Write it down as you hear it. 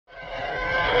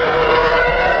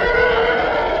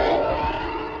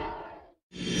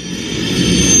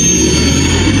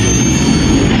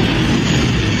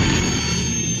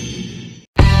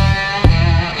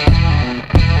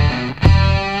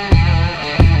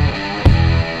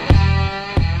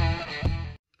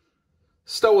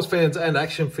Star Wars fans and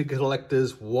action figure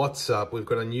collectors, what's up? We've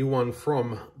got a new one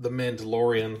from the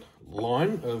Mandalorian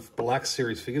line of Black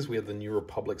Series figures. We have the New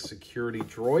Republic Security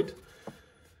Droid,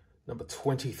 number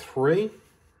 23.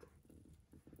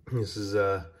 This is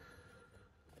the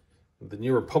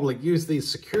New Republic used these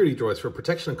security droids for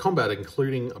protection and combat,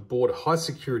 including aboard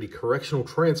high-security correctional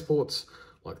transports,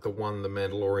 like the one the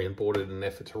Mandalorian boarded in an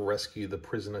effort to rescue the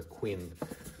prisoner Quinn.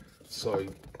 So,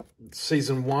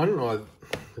 Season 1, I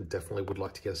definitely would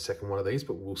like to get a second one of these,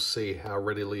 but we'll see how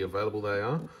readily available they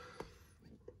are.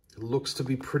 It looks to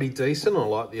be pretty decent. I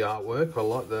like the artwork. I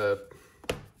like the,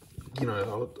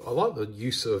 I like the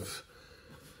use of,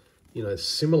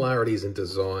 similarities in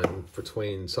design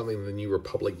between something the New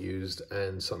Republic used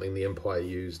and something the Empire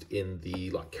used in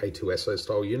the K2SO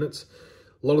style units.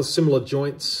 A lot of similar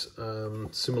joints,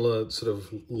 similar sort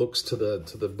of looks to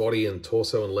the body and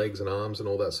torso and legs and arms and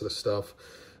all that sort of stuff.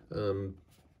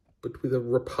 But with a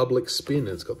Republic spin.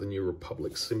 It's got the New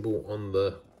Republic symbol on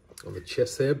the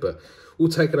chest there. But we'll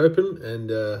take it open and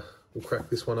we'll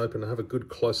crack this one open and have a good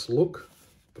close look.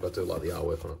 But I do like the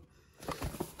artwork on it.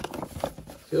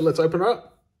 So let's open it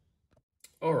up.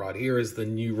 All right, here is the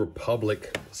New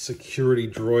Republic Security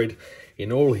Droid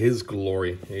in all his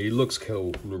glory. He looks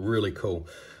cool, really cool.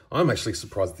 I'm actually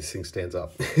surprised this thing stands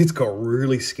up. It's got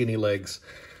really skinny legs.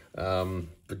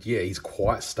 But yeah, he's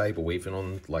quite stable, even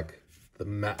on the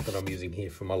mat that I'm using here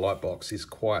for my light box. He's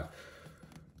causes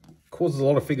a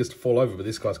lot of figures to fall over, but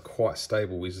this guy's quite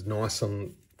stable. He's nice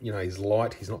on, he's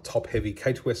light, he's not top heavy.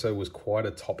 K2SO was quite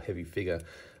a top heavy figure,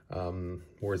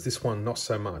 whereas this one, not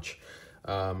so much.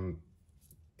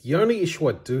 The only issue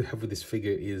I do have with this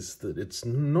figure is that it's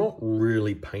not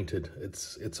really painted.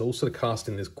 It's all sort of cast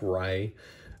in this grey,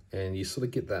 and you sort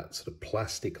of get that sort of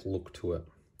plastic look to it.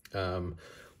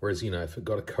 Whereas, if it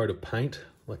got a coat of paint,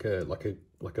 like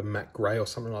a matte grey or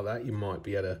something like that, you might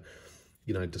be able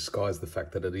to, disguise the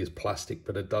fact that it is plastic,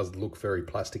 but it does look very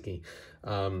plasticky.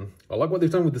 I like what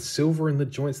they've done with the silver in the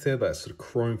joints there, that sort of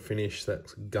chrome finish, that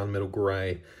gunmetal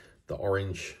grey, the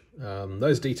orange.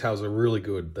 Those details are really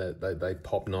good. They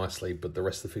pop nicely, but the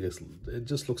rest of the figures, it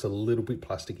just looks a little bit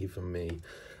plasticky for me.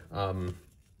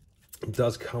 It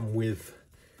does come with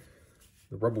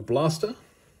the Rebel Blaster.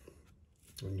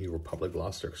 New Republic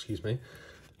Blaster, excuse me.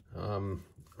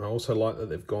 I also like that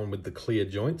they've gone with the clear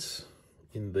joints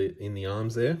in the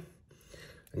arms there.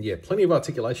 And yeah, plenty of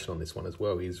articulation on this one as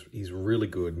well. He's really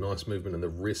good. Nice movement in the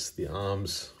wrists, the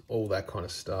arms, all that kind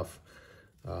of stuff.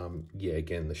 Yeah,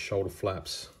 again, the shoulder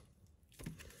flaps,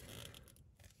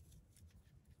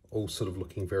 all sort of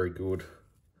looking very good.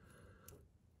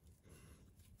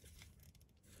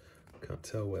 Can't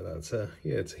tell where that's yeah,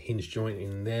 it's a hinge joint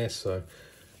in there, so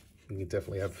you can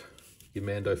definitely have your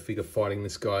Mando figure fighting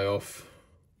this guy off,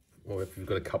 or if you've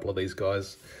got a couple of these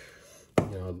guys.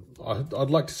 I'd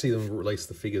like to see them release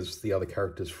the figures, the other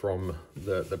characters from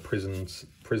the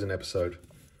prison episode.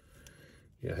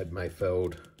 Had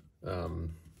Mayfeld,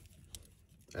 and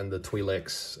the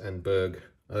Twi'leks and Berg.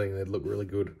 I think they'd look really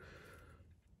good.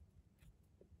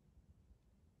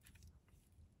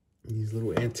 His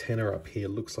little antenna up here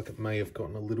looks like it may have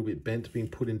gotten a little bit bent, being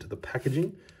put into the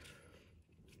packaging.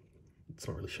 It's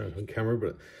not really showing on camera,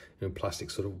 but plastic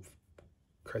sort of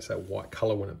creates that white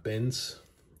color when it bends.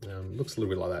 Looks a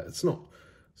little bit like that. It's not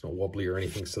wobbly or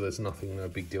anything, so there's no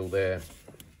big deal there.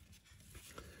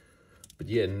 But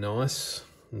yeah, nice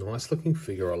looking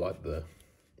figure. I like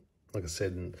like I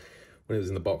said, when it was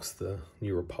in the box, the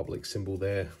New Republic symbol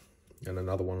there, and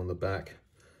another one on the back.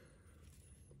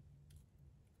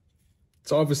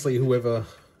 So obviously, whoever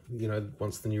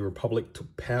once the New Republic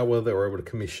took power, they were able to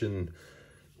commission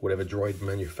whatever droid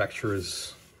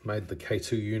manufacturers made the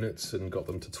K2 units and got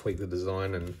them to tweak the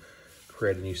design and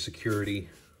create a new security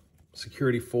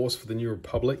force for the New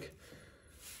Republic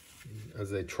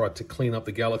as they tried to clean up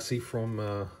the galaxy from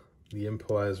the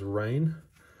Empire's reign.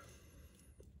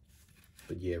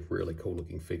 But yeah, really cool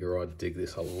looking figure. I dig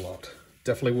this a lot.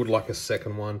 Definitely would like a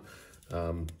second one.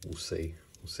 We'll see.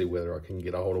 We'll see whether I can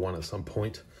get a hold of one at some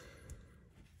point.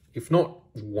 If not,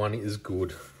 one is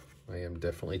good. I am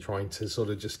definitely trying to sort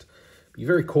of just be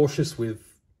very cautious with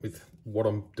what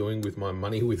I'm doing with my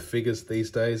money with figures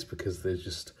these days, because there's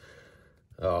just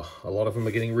a lot of them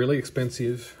are getting really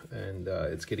expensive, and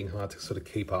it's getting hard to sort of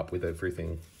keep up with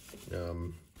everything.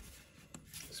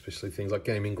 Especially things like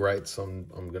gaming greats, I'm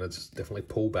going to definitely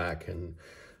pull back and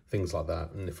things like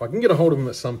that. And if I can get a hold of them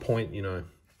at some point,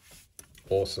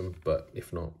 awesome. But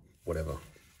if not, whatever.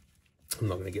 I'm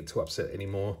not going to get too upset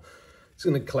anymore. Just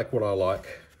going to collect what I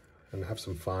like and have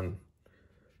some fun.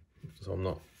 So I'm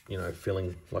not,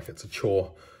 feeling like it's a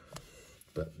chore.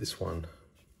 But this one,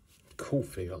 cool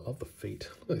feet. I love the feet.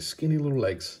 Look at those skinny little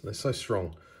legs. They're so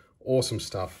strong. Awesome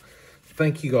stuff.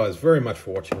 Thank you guys very much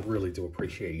for watching. I really do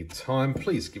appreciate your time.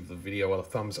 Please give the video a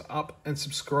thumbs up and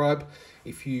subscribe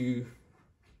if you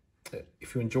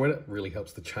enjoyed it. It really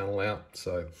helps the channel out.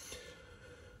 So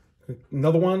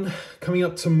another one coming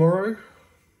up tomorrow.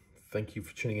 Thank you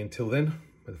for tuning in. Till then,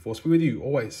 may the force be with you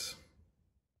always.